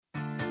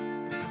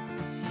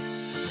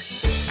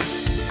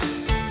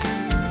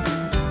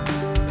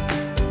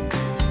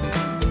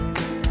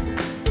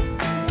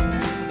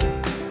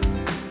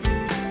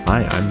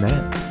Hi, I'm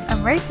Matt.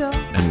 I'm Rachel.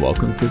 And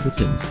welcome to The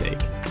Tin Steak,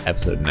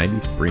 episode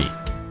 93.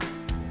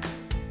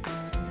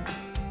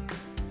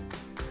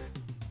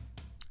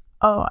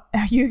 Oh,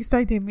 are you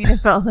expecting me to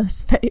fill this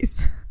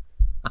space?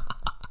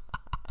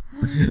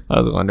 I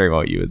was wondering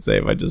what you would say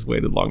if I just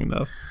waited long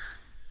enough.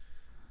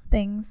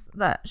 Things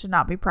that should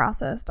not be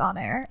processed on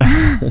air.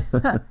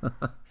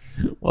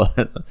 Well,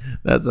 that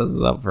sets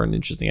us up for an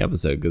interesting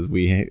episode because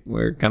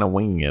we're kind of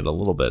winging it a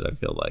little bit, I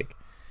feel like.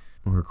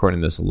 We're recording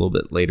this a little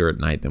bit later at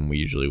night than we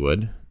usually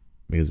would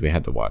because we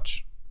had to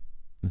watch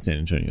the San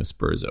Antonio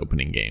Spurs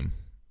opening game,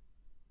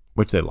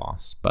 which they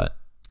lost, but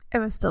it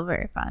was still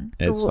very fun.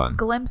 It's fun.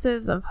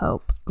 Glimpses of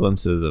hope.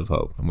 Glimpses of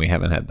hope, and we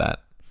haven't had that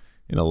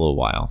in a little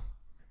while.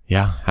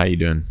 Yeah, how you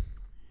doing?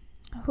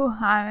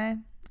 I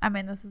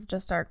mean, this is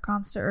just our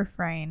constant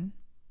refrain.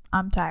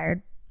 I'm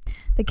tired.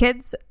 The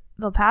kids,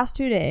 the past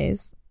 2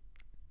 days,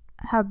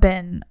 have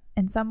been,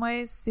 in some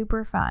ways,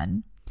 super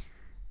fun.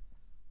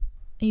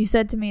 You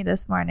said to me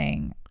this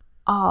morning,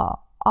 oh,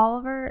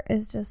 Oliver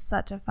is just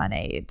such a fun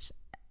age.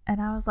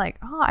 And I was like,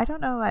 oh, I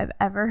don't know if I've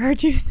ever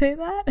heard you say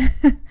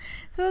that.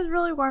 So it was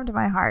really warm to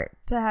my heart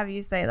to have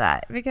you say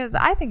that because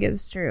I think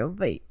it's true.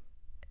 But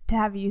to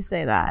have you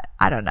say that,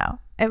 I don't know.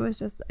 It was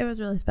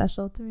really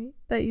special to me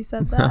that you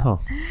said that.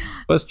 No,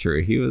 that's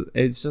true.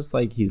 It's just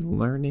like he's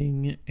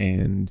learning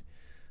and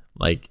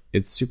like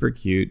it's super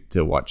cute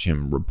to watch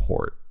him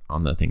report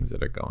on the things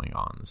that are going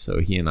on. So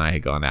he and I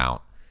had gone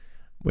out.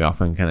 We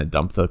often kind of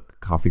dump the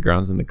coffee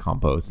grounds in the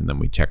compost and then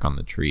we check on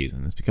the trees.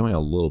 And it's becoming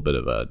a little bit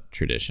of a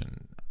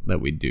tradition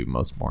that we do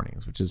most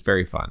mornings, which is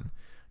very fun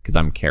because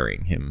I'm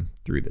carrying him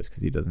through this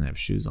because he doesn't have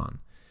shoes on.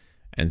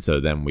 And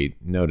so then we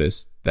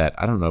noticed that,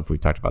 I don't know if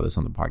we've talked about this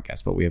on the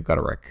podcast, but we have got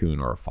a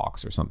raccoon or a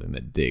fox or something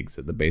that digs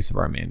at the base of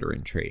our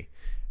mandarin tree.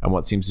 And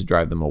what seems to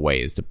drive them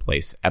away is to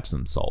place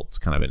Epsom salts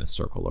kind of in a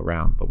circle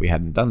around. But we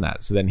hadn't done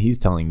that. So then he's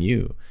telling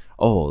you,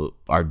 oh,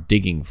 our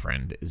digging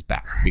friend is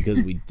back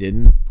because we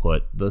didn't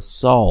put the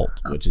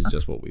salt, which is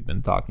just what we've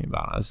been talking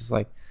about. I was just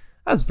like,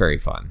 that's very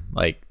fun.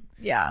 Like,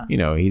 yeah, you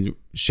know, he's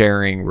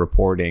sharing,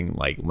 reporting,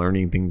 like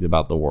learning things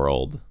about the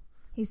world.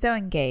 He's so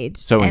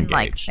engaged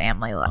like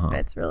family life. Uh-huh.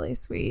 It's really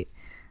sweet.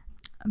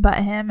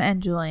 But him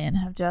and Julian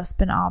have just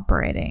been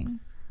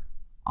operating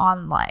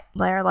on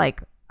they're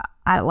like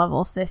at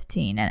level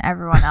 15 and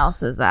everyone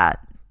else is at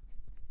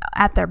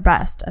their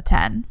best a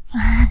 10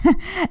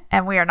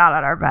 and we are not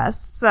at our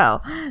best.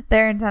 So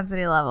their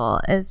intensity level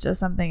is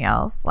just something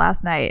else.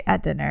 Last night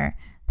at dinner,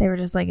 they were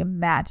just like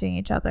matching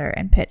each other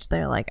in pitch.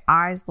 They're like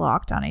eyes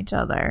locked on each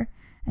other.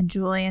 And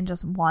Julian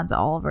just wants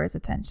Oliver's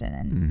attention.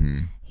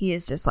 And he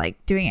is just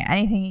like doing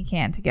anything he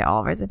can to get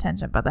Oliver's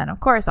attention. But then, of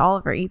course,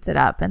 Oliver eats it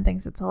up and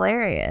thinks it's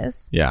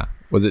hilarious. Yeah.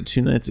 Was it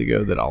 2 nights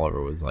ago that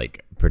Oliver was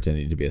like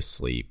pretending to be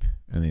asleep?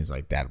 And he's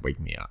like, Dad, wake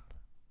me up.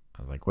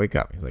 I was like, wake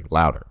up. He's like,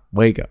 louder,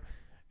 wake up.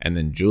 And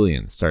then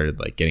Julian started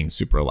like getting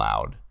super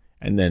loud.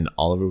 And then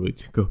Oliver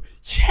would go,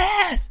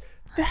 yes,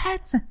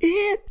 that's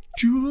it,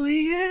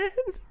 Julian.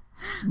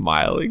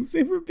 Smiling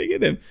super big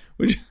at him,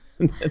 which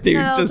they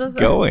were just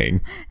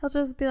going. He'll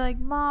just be like,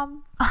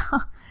 Mom,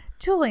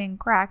 Julian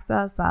cracks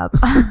us up.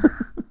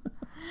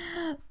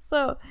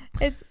 So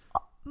it's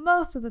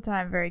most of the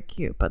time very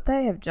cute, but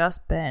they have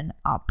just been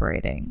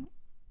operating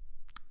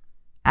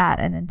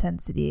at an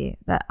intensity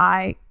that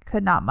I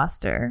could not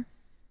muster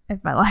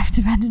if my life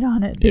depended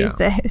on it these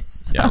days.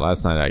 So. Yeah,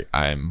 last night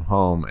I'm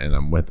home and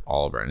I'm with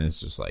Oliver and it's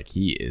just like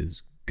he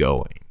is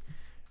going.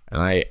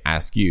 And I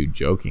ask you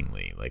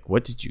jokingly, like,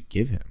 what did you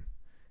give him?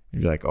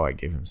 And you're like, oh, I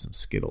gave him some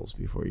Skittles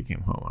before you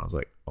came home. I was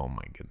like, oh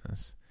my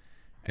goodness.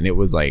 And it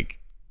was like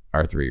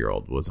our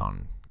 3-year-old was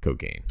on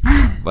cocaine.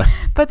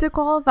 But to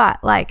qualify,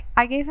 like,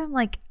 I gave him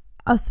like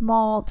a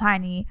small,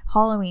 tiny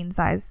Halloween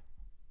size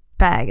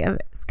bag of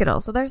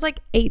Skittles. So there's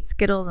like 8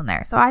 Skittles in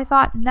there. So I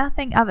thought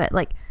nothing of it.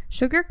 Like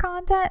sugar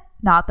content,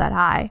 not that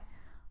high.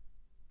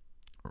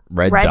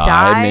 Red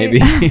dye, maybe.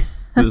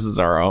 This is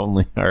our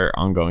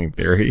ongoing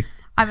theory.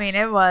 I mean,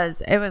 it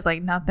was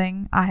like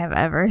nothing I have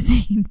ever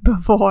seen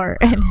before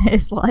in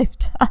his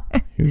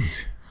lifetime.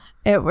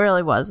 It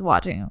really was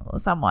watching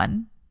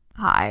someone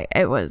high.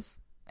 It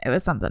was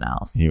something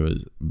else. He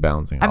was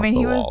bouncing off the walls.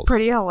 He was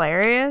pretty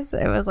hilarious.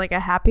 It was like a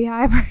happy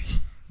high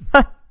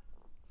person.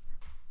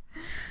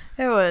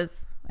 It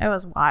was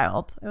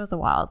wild. It was a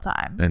wild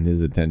time. And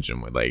his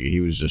attention would he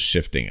was just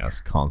shifting us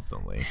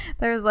constantly.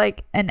 There was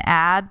like an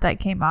ad that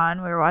came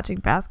on. We were watching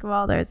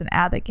basketball. There's an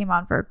ad that came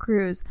on for a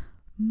cruise.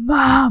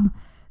 Mom,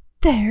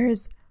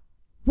 there's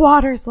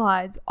water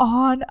slides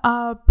on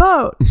a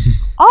boat.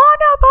 On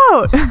a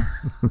boat.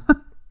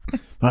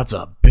 That's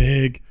a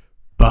big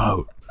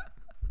boat.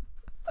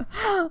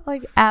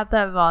 Like at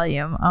that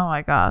volume. Oh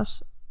my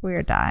gosh. We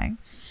are dying.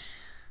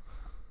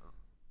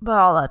 But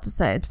all that to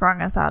say, it's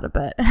brought us out a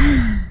bit.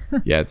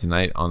 Yeah,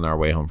 tonight on our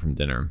way home from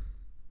dinner,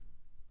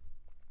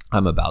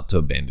 I'm about to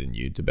abandon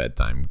you to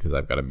bedtime because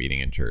I've got a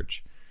meeting in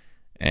church.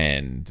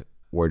 And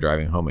we're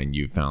driving home and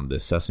you found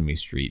this Sesame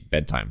Street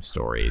bedtime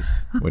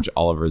stories, which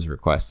Oliver's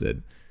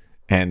requested.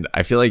 And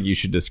I feel like you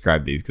should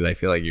describe these because I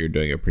feel like you're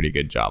doing a pretty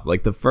good job.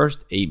 Like the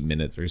first 8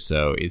 minutes or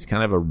so is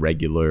kind of a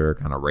regular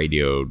kind of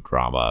radio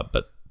drama,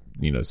 but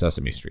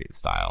Sesame Street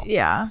style.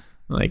 Yeah.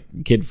 Like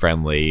kid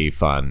friendly,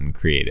 fun,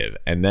 creative.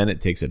 And then it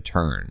takes a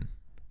turn.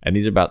 And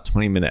these are about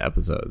 20-minute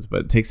episodes,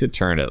 but it takes a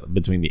turn at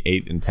between the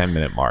 8 and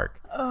 10-minute mark.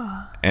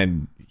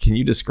 And can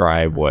you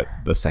describe what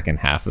the second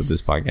half of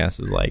this podcast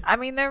is like? I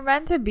mean, they're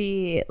meant to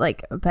be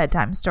like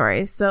bedtime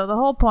stories. So the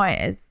whole point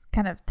is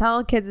kind of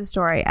tell kids a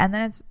story, and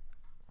then it's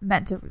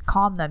meant to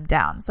calm them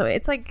down. So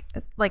it's like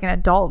an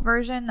adult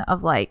version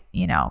of like,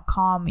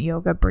 calm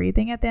yoga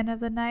breathing at the end of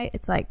the night.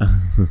 It's like,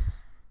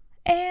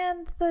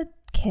 and the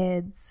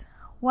kids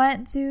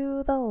went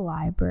to the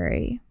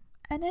library,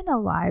 and in a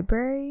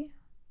library,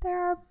 there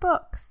are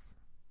books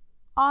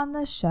on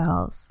the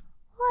shelves.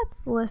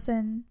 Let's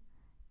listen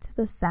to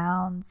the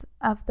sounds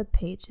of the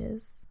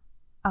pages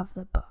of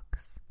the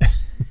books.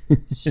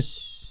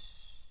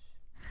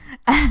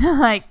 And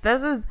like,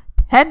 this is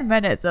 10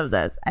 minutes of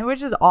this, and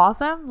which is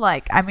awesome.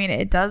 Like, I mean,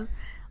 it does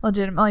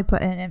legitimately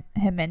put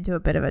him into a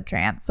bit of a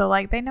trance. So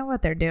like, they know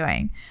what they're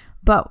doing.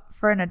 But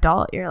for an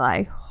adult, you're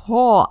like,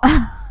 oh,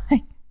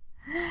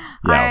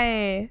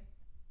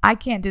 I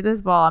can't do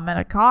this while I'm in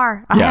a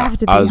car. I have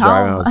to be home.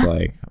 Driving, I was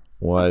like,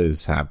 what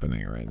is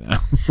happening right now?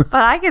 But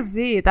I could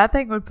see that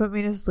thing would put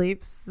me to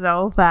sleep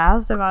so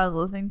fast if I was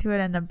listening to it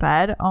in the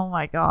bed. Oh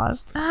my gosh.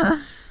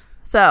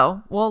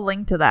 So we'll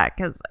link to that,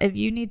 because if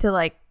you need to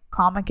like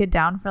calm a kid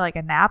down for like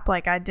a nap,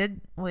 like I did,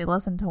 we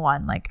listened to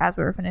one like as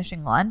we were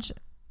finishing lunch,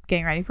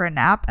 getting ready for a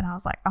nap, and I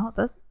was like, oh,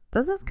 this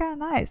is kind of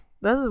nice.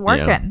 This is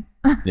working.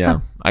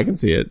 Yeah, I can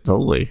see it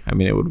totally. I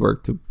mean, it would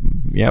work to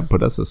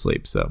put us to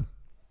sleep. So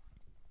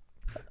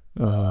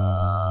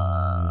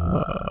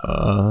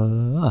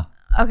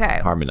okay,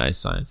 harmonized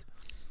science.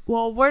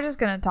 Well, we're just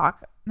gonna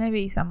talk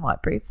maybe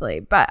somewhat briefly,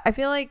 but I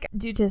feel like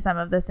due to some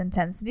of this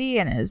intensity,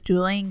 and as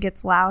Julian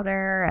gets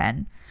louder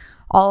and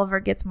Oliver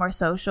gets more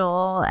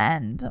social,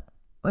 and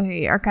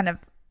we are kind of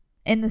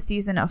in the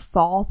season of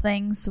fall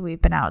things, so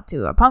we've been out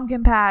to a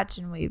pumpkin patch,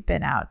 and we've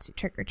been out to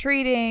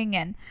trick-or-treating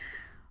and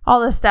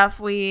all this stuff,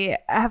 we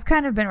have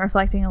kind of been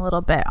reflecting a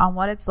little bit on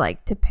what it's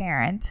like to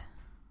parent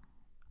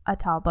a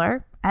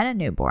toddler and a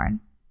newborn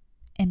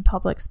in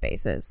public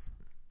spaces.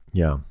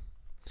 Yeah.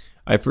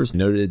 I first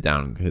noted it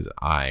down because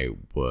I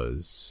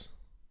was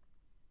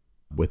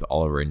with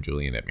Oliver and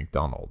Julian at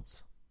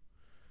McDonald's.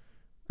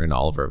 And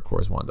Oliver, of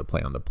course, wanted to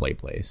play on the play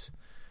place.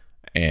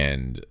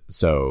 And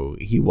so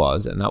he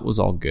was, and that was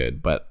all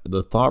good. But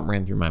the thought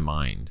ran through my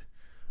mind,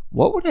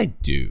 what would I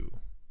do?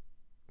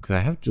 Because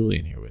I have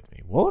Julian here with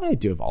me. What would I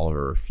do if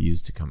Oliver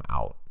refused to come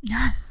out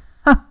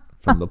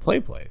from the play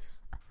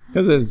place?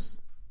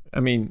 Because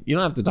you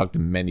don't have to talk to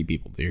many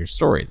people to hear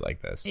stories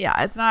like this.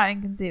 Yeah, it's not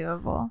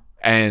inconceivable.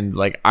 And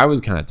like, I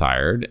was kind of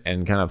tired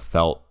and kind of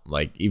felt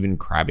like even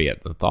crabby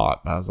at the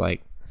thought. But I was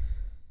like,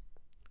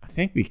 I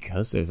think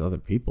because there's other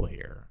people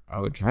here, I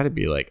would try to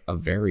be like a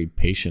very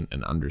patient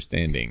and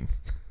understanding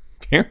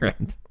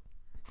parent.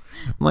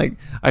 Like,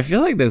 I feel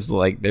like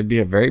there'd be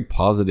a very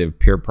positive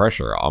peer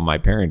pressure on my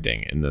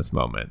parenting in this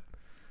moment.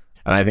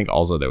 And I think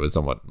also there was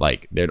somewhat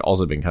like, there'd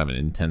also been kind of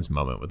an intense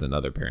moment with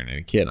another parent and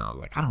a kid. And I was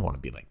like, I don't want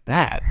to be like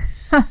that.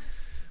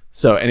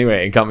 So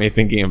anyway, it got me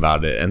thinking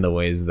about it and the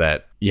ways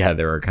that,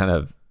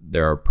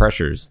 there are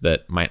pressures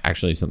that might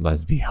actually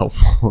sometimes be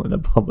helpful in a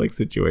public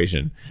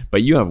situation.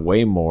 But you have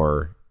way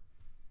more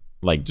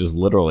like just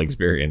literal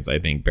experience, I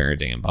think,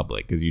 parenting in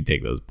public, because you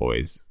take those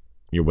boys,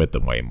 you're with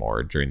them way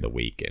more during the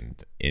week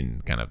and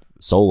in kind of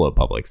solo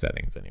public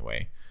settings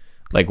anyway.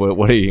 Like,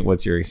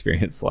 what's your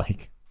experience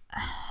like?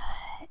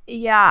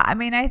 Yeah, I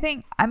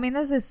mean,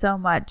 this is so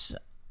much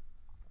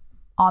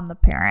on the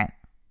parent.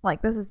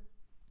 Like, this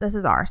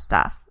is our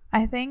stuff.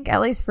 I think,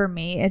 at least for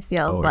me, it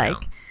feels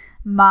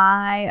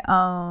my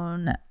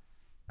own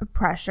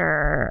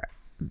pressure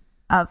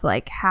of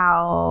like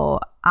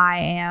how I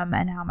am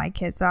and how my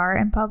kids are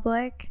in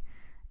public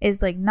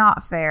is like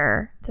not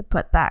fair to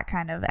put that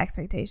kind of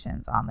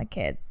expectations on the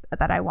kids,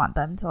 that I want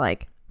them to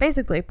like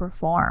basically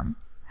perform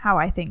how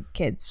I think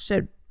kids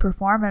should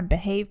perform and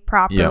behave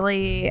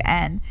properly. Yep.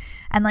 And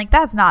like,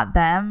 that's not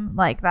them.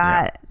 Like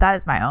that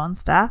is my own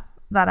stuff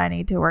that I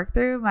need to work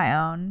through, my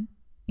own,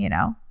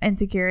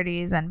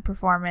 insecurities and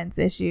performance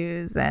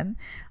issues and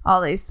all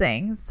these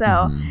things.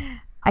 So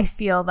I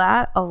feel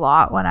that a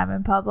lot when I'm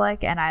in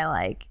public, and I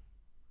like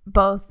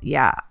both,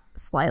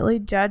 slightly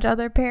judge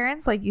other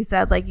parents. Like you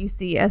said, like you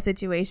see a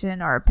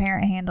situation or a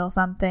parent handle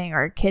something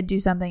or a kid do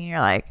something and you're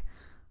like,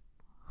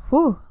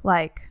 whew,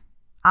 like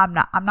I'm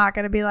not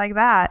going to be like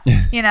that,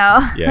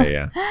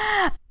 Yeah.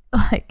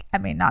 Like, I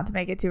mean, not to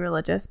make it too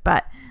religious,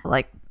 but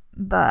like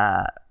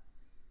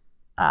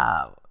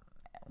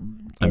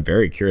I'm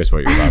very curious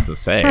what you're about to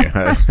say.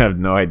 I have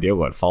no idea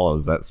what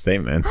follows that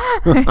statement.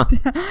 Don't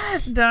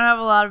have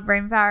a lot of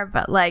brain power,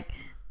 but like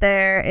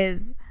there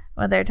is,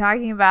 when they're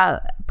talking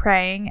about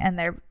praying and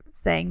they're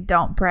saying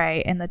don't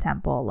pray in the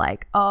temple,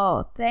 like,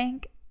 oh,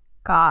 thank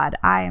God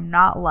I am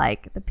not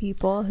like the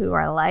people who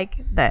are like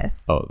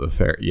this. Oh, the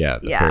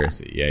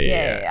Pharisee.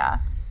 Yeah.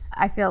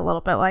 I feel a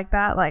little bit like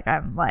that. Like,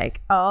 I'm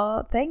like,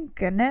 oh, thank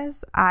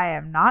goodness I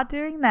am not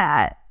doing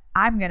that.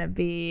 I'm going to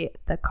be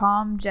the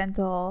calm,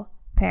 gentle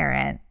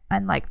parent.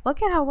 And like,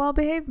 look at how well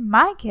behaved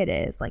my kid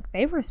is. Like,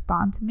 they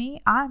respond to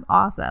me. I'm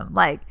awesome.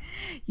 Like,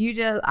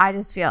 I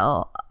just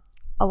feel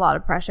a lot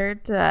of pressure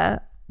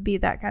to be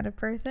that kind of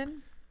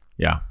person.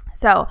 Yeah.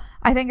 So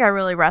I think I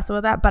really wrestle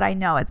with that, but I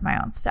know it's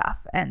my own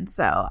stuff. And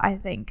so I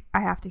think I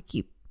have to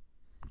keep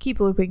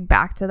looping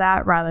back to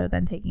that rather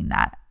than taking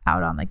that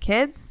out on the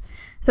kids.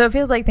 So it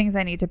feels like things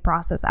I need to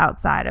process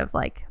outside of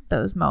like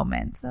those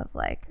moments of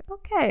like,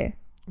 okay,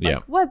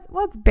 like,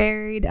 what's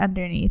buried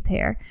underneath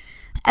here?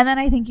 And then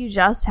I think you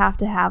just have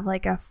to have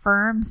like a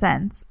firm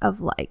sense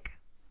of like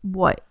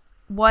what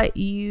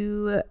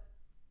you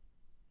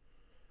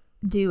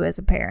do as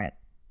a parent.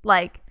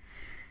 Like,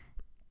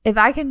 if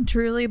I can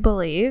truly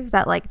believe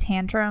that like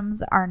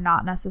tantrums are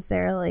not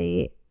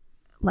necessarily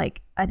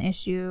like an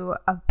issue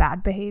of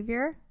bad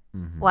behavior,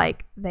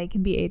 like they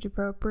can be age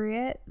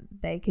appropriate,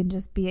 they can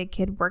just be a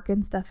kid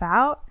working stuff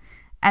out,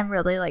 and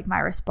really like my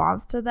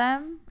response to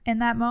them in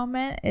that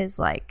moment is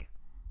like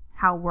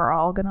how we're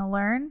all gonna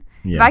learn.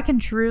 If I can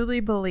truly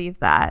believe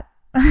that,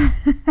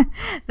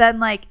 then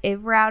like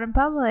if we're out in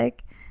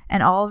public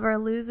and Oliver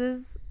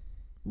loses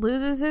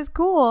his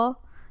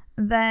cool,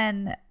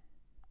 then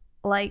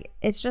like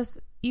it's just,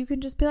 you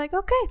can just be like,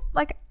 okay,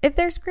 like if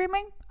they're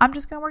screaming, I'm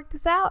just gonna work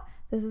this out.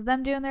 This is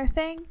them doing their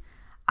thing.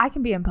 I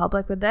can be in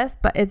public with this,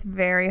 but it's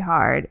very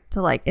hard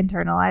to like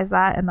internalize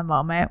that in the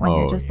moment when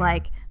you're just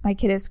like, my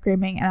kid is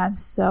screaming and I'm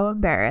so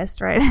embarrassed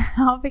right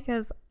now,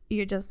 because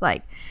you're just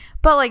like,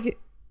 but like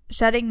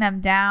shutting them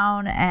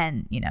down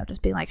and, you know,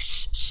 just being like,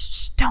 shh,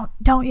 shh,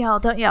 don't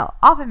yell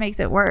often makes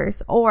it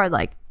worse, or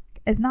like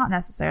is not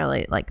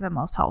necessarily like the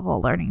most helpful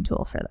learning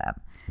tool for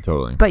them.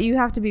 Totally. But you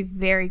have to be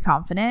very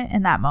confident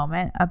in that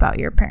moment about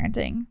your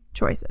parenting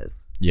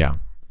choices. Yeah.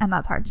 And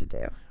that's hard to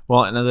do.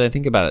 Well, and as I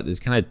think about it, there's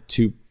kind of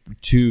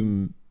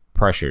two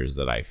pressures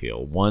that I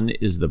feel. One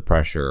is the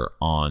pressure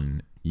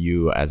on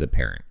you as a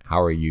parent.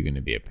 How are you going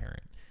to be a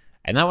parent?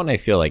 And that one I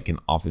feel like can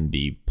often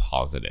be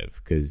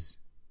positive, because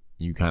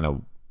you kind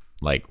of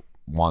like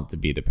want to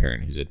be the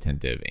parent who's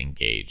attentive,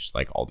 engaged,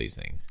 like all these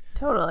things.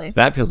 Totally. So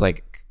that feels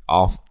like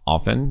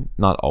often,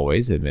 not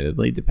always,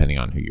 admittedly, depending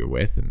on who you're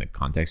with and the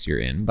context you're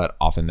in, but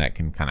often that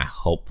can kind of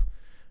help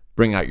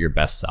bring out your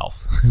best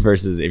self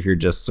versus if you're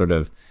just sort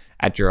of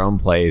at your own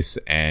place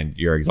and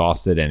you're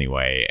exhausted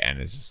anyway, and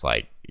it's just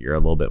like you're a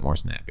little bit more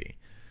snappy.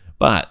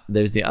 But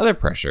there's the other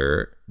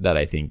pressure that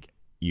I think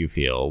you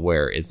feel,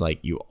 where it's like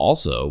you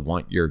also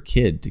want your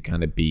kid to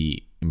kind of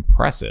be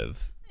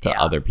impressive to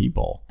other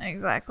people.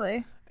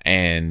 Exactly.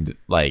 And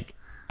like,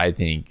 I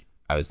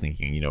was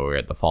thinking, you know, we were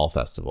at the fall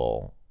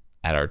festival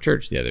at our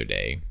church the other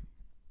day,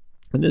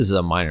 and this is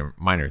a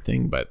minor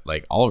thing, but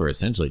like Oliver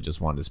essentially just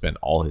wanted to spend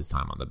all his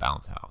time on the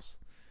bounce house.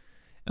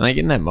 And like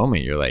in that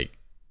moment, you're like,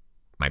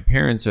 my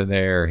parents are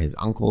there, his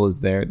uncle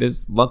is there,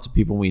 there's lots of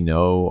people we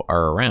know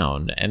are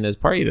around, and there's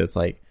part of you that's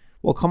like,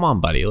 well, come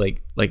on, buddy,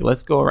 like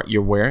let's go around.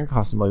 You're wearing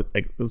costume,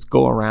 like let's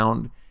go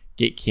around,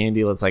 get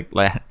candy, let's have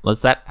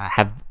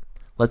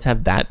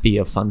that be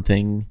a fun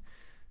thing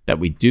that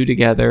we do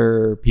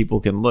together. People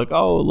can look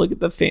at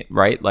the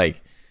right,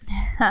 like.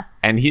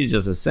 And he's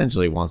just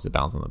essentially wants to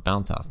bounce on the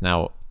bounce house.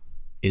 Now,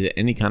 is it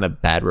any kind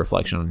of bad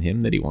reflection on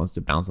him that he wants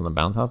to bounce on the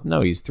bounce house?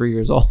 No, he's 3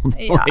 years old.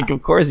 Like,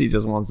 of course he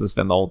just wants to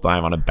spend the whole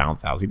time on a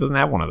bounce house. He doesn't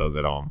have one of those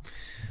at home.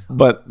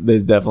 But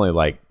there's definitely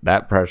like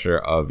that pressure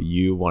of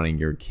you wanting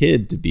your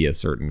kid to be a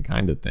certain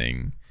kind of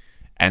thing.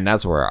 And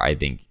that's where I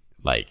think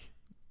like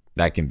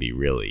that can be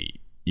really,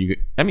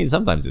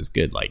 sometimes it's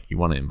good. Like you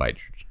want to invite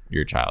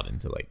your child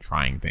into like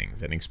trying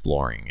things and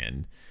exploring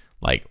and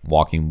like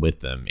walking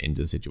with them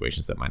into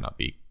situations that might not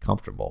be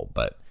comfortable,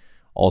 but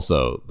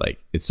also like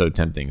it's so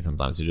tempting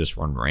sometimes to just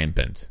run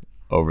rampant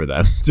over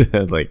them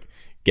to like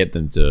get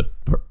them to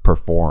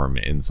perform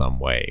in some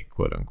way,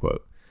 quote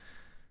unquote.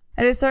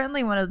 It is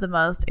certainly one of the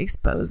most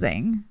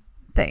exposing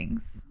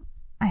things,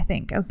 I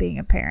think, of being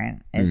a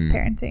parent is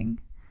parenting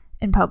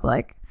in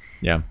public.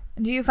 Yeah.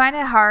 Do you find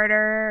it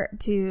harder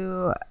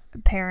to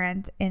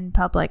parent in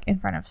public in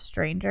front of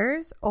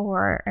strangers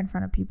or in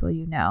front of people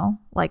you know,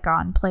 like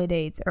on play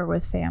dates or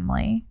with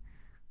family?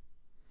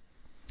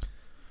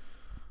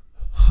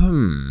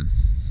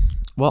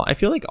 Well, I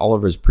feel like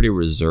Oliver's pretty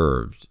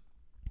reserved.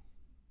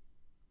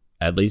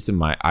 At least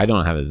I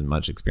don't have as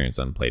much experience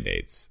on play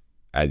dates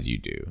as you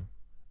do.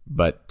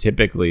 But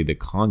typically the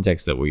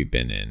context that we've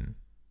been in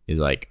is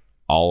like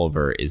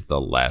Oliver is the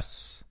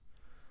less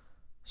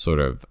sort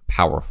of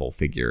powerful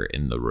figure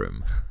in the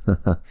room.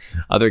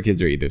 Other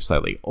kids are either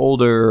slightly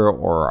older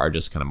or are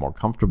just kind of more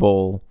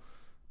comfortable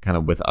kind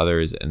of with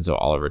others. And so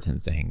Oliver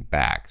tends to hang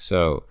back.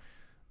 So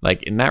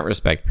like in that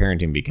respect,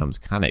 parenting becomes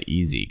kind of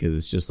easy because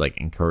it's just like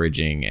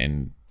encouraging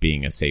and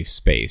being a safe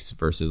space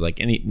versus like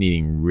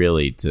needing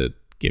really to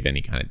give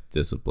any kind of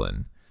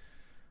discipline.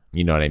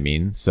 You know what I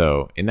mean?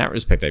 So in that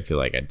respect, I feel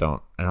like I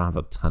don't have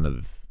a ton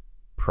of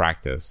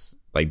practice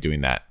like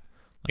doing that,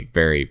 like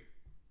very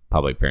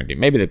public parenting.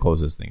 Maybe the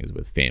closest thing is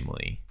with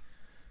family,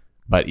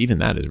 But even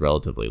that is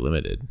relatively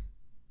limited.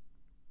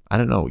 I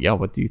don't know. Yeah,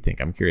 what do you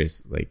think? I'm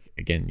curious. Like,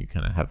 again, you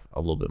kind of have a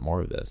little bit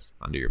more of this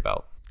under your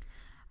belt.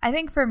 I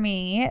think for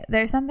me,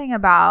 there's something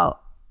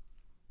about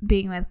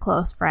being with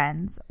close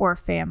friends or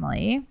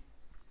family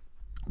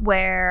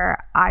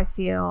where I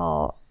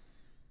feel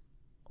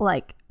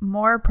like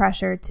more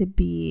pressure to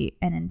be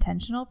an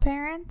intentional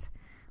parent,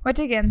 which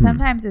again,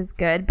 sometimes is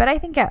good. But I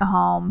think at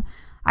home,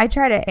 I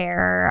try to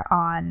err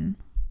on,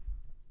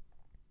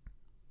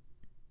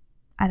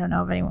 I don't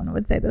know if anyone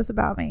would say this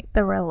about me,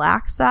 the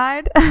relaxed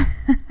side.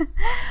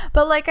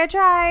 But like I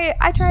try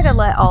to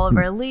let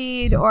Oliver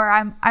lead, or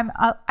I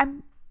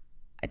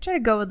try to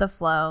go with the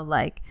flow,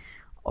 like,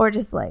 or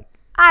just like,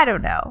 I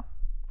don't know.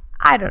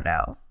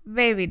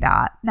 Maybe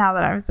not, now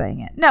that I'm saying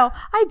it. No,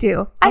 I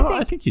do.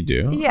 I think you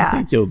do. Yeah. I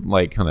think you'll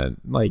like kind of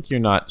like, you're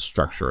not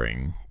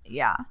structuring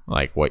yeah,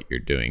 like what you're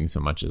doing so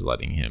much as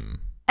letting him.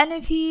 and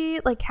if he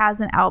like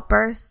has an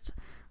outburst,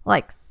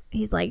 like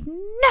he's like,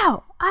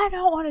 no, I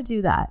don't want to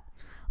do that.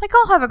 Like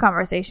I'll have a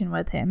conversation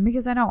with him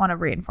because I don't want to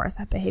reinforce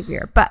that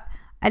behavior, but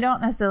I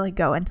don't necessarily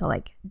go into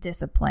like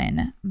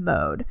discipline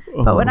mode.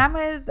 But when I'm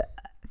with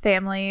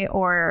family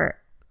or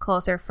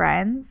closer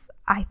friends,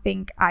 I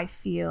think I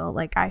feel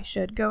like I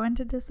should go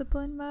into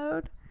discipline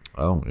mode.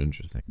 Oh,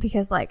 interesting.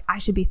 Because like I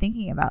should be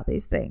thinking about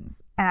these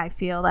things, and I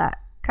feel that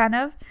kind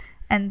of.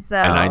 And so,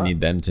 and I need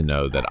them to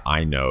know that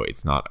I know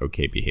it's not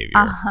okay behavior.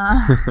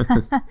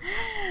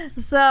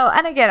 So,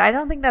 and again, I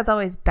don't think that's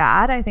always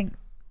bad. I think,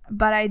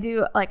 but I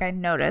do, like, I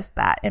noticed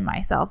that in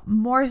myself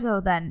more so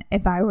than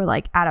if I were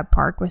like at a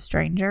park with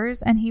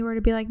strangers and he were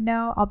to be like,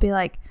 no, I'll be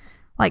like,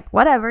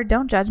 whatever,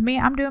 don't judge me.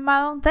 I'm doing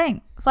my own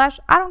thing. / I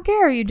don't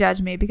care if you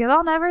judge me because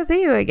I'll never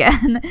see you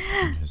again.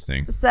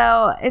 Interesting.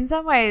 So in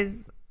some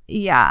ways,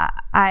 yeah,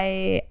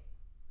 I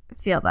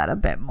feel that a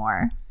bit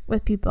more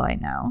with people I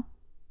know.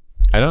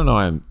 I don't know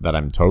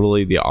I'm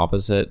totally the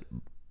opposite,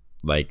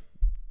 like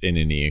in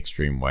any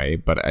extreme way,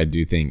 but I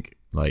do think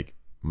like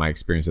my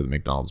experience at the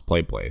McDonald's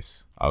play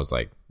place, I was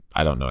like,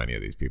 I don't know any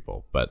of these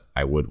people, but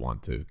I would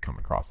want to come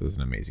across as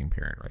an amazing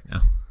parent right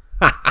now.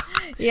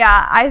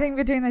 Yeah, I think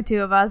between the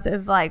two of us,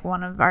 if like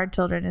one of our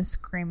children is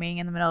screaming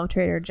in the middle of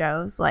Trader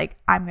Joe's, like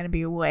I'm gonna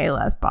be way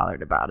less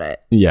bothered about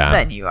it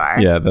than you are.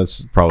 Yeah,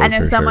 that's probably. And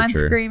if someone's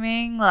true.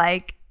 screaming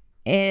like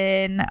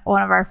in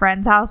one of our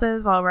friends'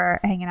 houses while we're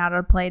hanging out at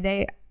a play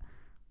date,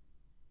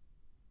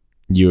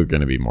 you are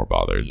going to be more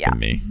bothered than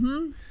me.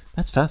 Mm-hmm.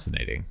 That's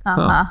fascinating.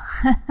 Huh.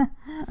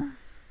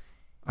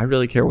 I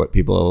really care what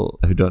people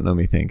who don't know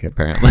me think,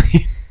 apparently.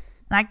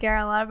 I care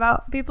a lot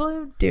about people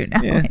who do know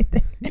me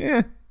think.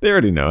 Yeah, they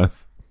already know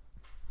us.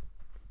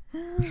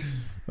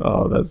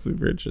 Oh, that's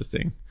super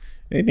interesting.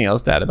 Anything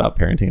else to add about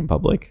parenting in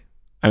public?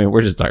 I mean,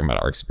 we're just talking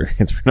about our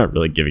experience. We're not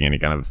really giving any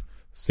kind of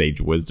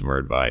sage wisdom or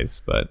advice,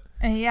 but...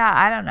 Yeah,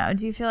 I don't know.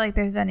 Do you feel like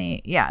there's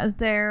any... Yeah, is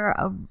there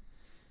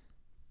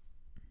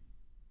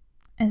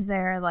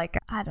like,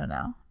 I don't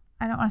know.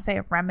 I don't want to say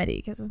a remedy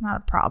because it's not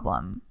a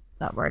problem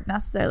that we're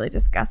necessarily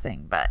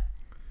discussing, but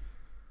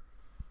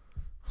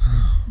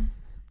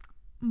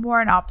more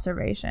an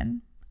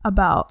observation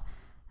about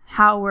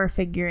how we're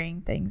figuring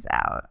things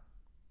out.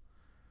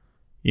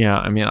 Yeah,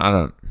 I mean,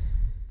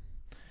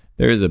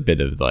 there is a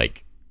bit of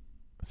like,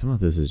 some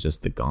of this is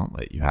just the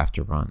gauntlet you have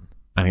to run.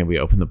 I mean, we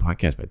opened the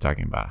podcast by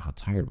talking about how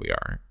tired we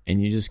are,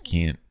 and you just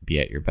can't be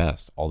at your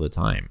best all the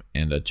time.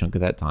 And a chunk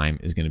of that time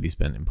is going to be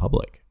spent in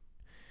public.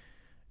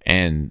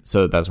 And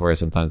so that's where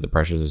sometimes the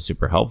pressures are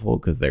super helpful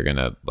because they're going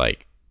to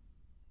like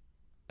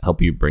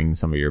help you bring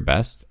some of your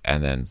best.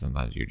 And then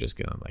sometimes you're just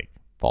going to like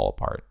fall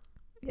apart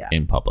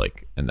in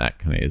public. And that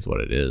kind of is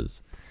what it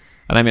is.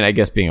 And I mean, I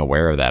guess being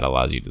aware of that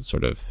allows you to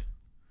sort of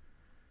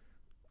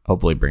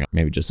hopefully bring up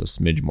maybe just a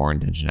smidge more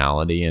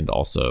intentionality and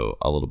also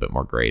a little bit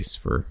more grace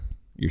for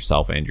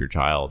yourself and your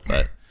child.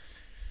 But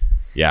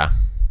yeah.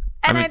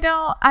 And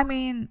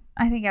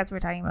I think as we're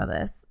talking about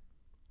this,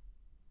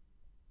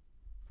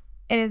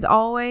 it is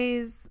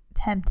always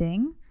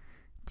tempting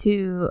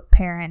to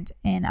parent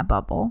in a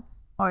bubble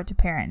or to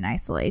parent in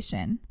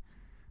isolation.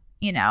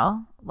 You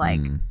know,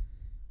 like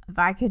if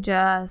I could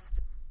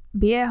just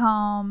be at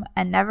home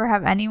and never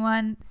have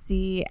anyone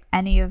see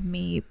any of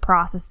me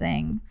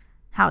processing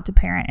how to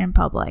parent in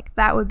public,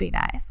 that would be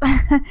nice.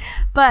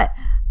 But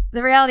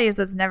the reality is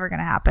that's never going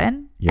to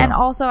happen. Yeah. And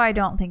also, I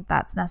don't think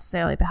that's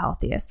necessarily the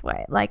healthiest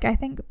way. Like, I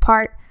think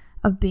part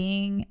of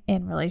being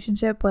in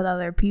relationship with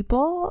other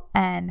people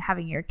and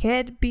having your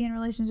kid be in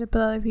relationship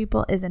with other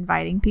people is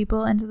inviting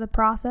people into the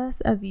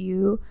process of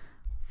you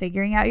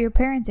figuring out your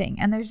parenting.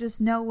 And there's just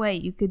no way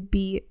you could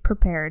be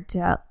prepared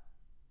to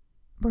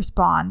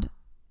respond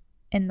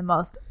in the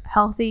most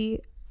healthy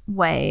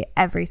way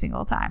every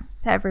single time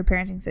to every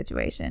parenting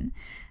situation.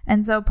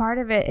 And so part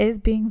of it is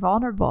being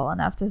vulnerable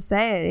enough to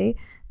say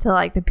to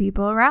like the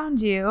people around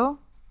you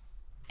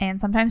and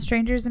sometimes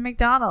strangers in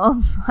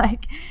McDonald's,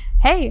 like,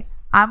 hey,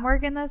 I'm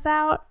working this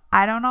out.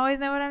 I don't always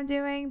know what I'm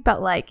doing,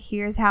 but like,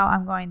 here's how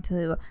I'm going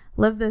to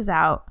live this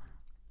out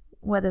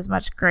with as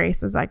much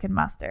grace as I can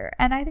muster.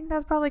 And I think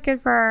that's probably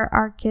good for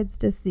our kids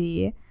to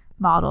see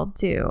modeled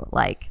too.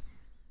 Like,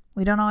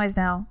 we don't always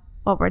know.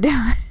 what we're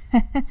doing.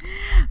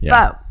 Yeah.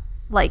 But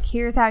like,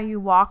 here's how you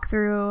walk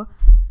through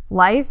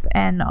life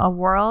and a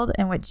world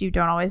in which you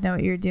don't always know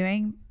what you're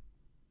doing,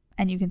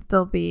 and you can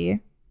still be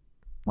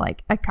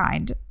like a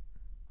kind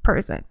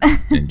person.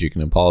 And you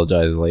can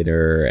apologize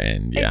later.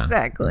 And yeah.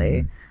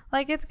 Exactly.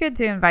 Like, it's good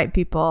to invite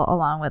people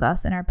along with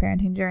us in our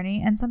parenting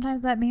journey. And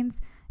sometimes that means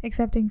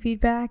accepting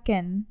feedback,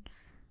 and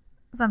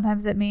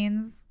sometimes it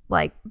means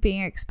like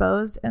being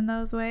exposed in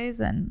those ways.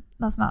 And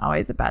that's not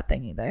always a bad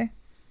thing either.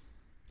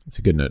 It's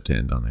a good note to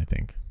end on, I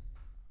think.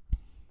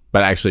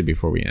 But actually,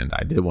 before we end,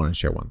 I did want to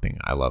share one thing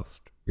I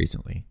loved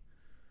recently.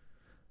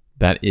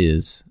 That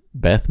is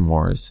Beth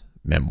Moore's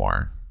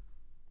memoir.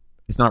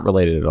 It's not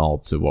related at all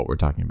to what we're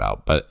talking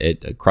about, but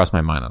it crossed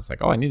my mind. I was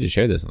like, oh, I need to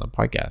share this on the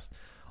podcast.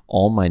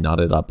 All My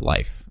Knotted Up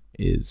Life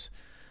is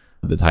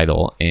the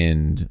title.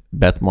 And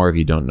Beth Moore, if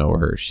you don't know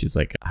her, she's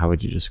like, how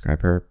would you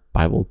describe her?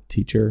 Bible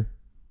teacher?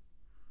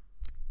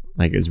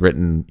 Like, has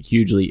written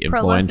hugely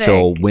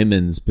influential Prolific.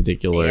 women's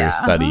particular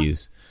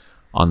studies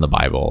on the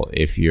Bible.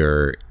 If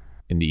you're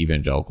in the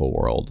evangelical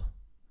world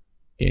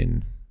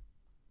in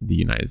the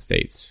United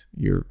States,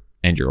 you're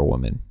a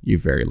woman,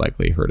 you've very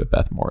likely heard of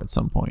Beth Moore at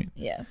some point.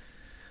 Yes.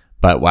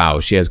 But wow,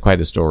 she has quite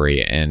a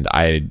story, and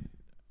I,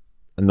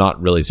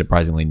 not really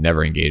surprisingly,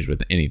 never engaged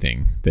with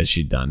anything that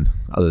she'd done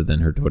other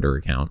than her Twitter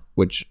account,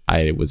 which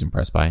I was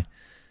impressed by.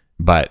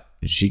 But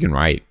she can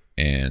write,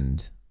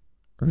 and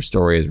her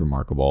story is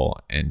remarkable,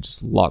 and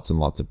just lots and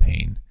lots of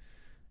pain.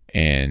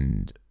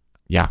 And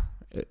yeah,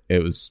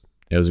 it was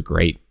a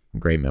great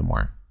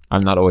memoir.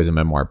 I'm not always a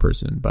memoir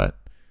person, but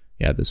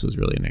yeah, this was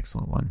really an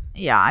excellent one.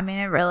 Yeah, I mean,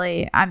 it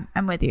really,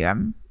 I'm with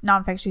you.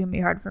 Nonfiction can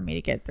be hard for me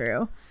to get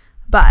through,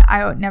 but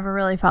I never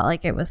really felt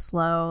like it was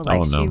slow.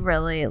 Like, she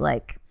really,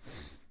 like,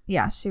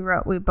 yeah, she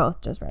wrote, we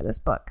both just read this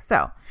book.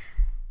 So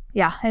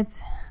yeah,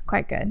 it's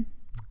quite good.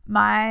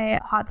 My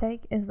hot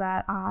take is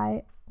that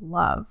I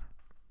love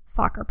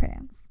soccer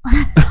pants.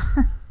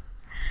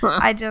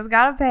 I just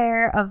got a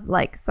pair of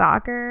like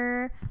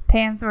soccer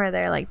pants where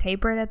they're like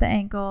tapered at the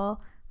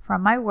ankle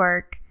from my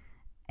work,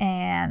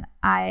 and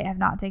I have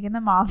not taken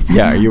them off.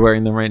 Yeah, are you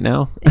wearing them right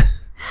now?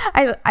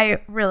 I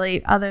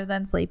really, other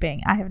than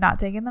sleeping, I have not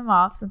taken them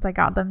off since I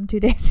got them 2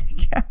 days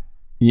ago.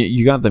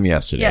 You got them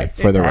yesterday,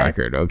 for the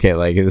record. Okay,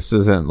 like, this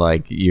isn't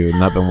like you've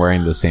not been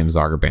wearing the same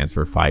soccer pants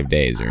for 5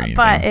 days or anything.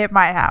 But it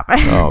might happen.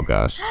 Oh,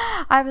 gosh.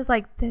 I was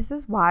like, this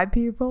is why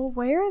people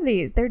wear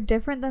these. They're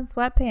different than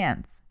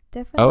sweatpants.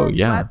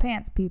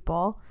 Sweatpants,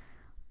 people.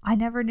 I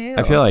never knew.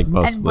 I feel like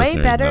most and listeners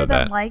way better know than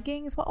that.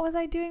 leggings. What was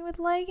I doing with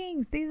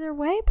leggings? These are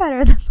way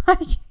better than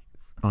leggings.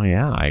 Oh,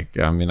 yeah.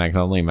 I mean, I can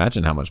only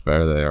imagine how much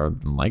better they are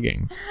than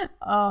leggings.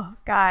 Oh,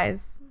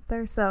 guys,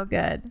 they're so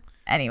good.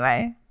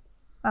 Anyway,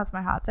 that's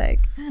my hot take.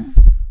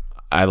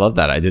 I love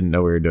that. I didn't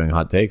know we were doing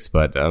hot takes,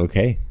 but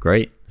okay,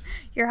 great.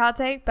 Your hot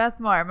take, Beth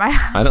Moore. My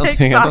hot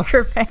take,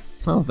 soccer pants.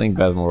 I don't think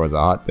Beth Moore was a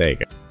hot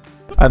take.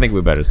 I think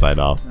we better slide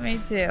off. Me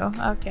too.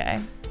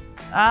 Okay.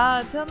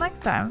 Till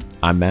next time.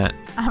 I'm Matt.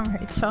 I'm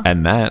Rachel.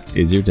 And that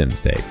is your Dim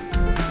Steak.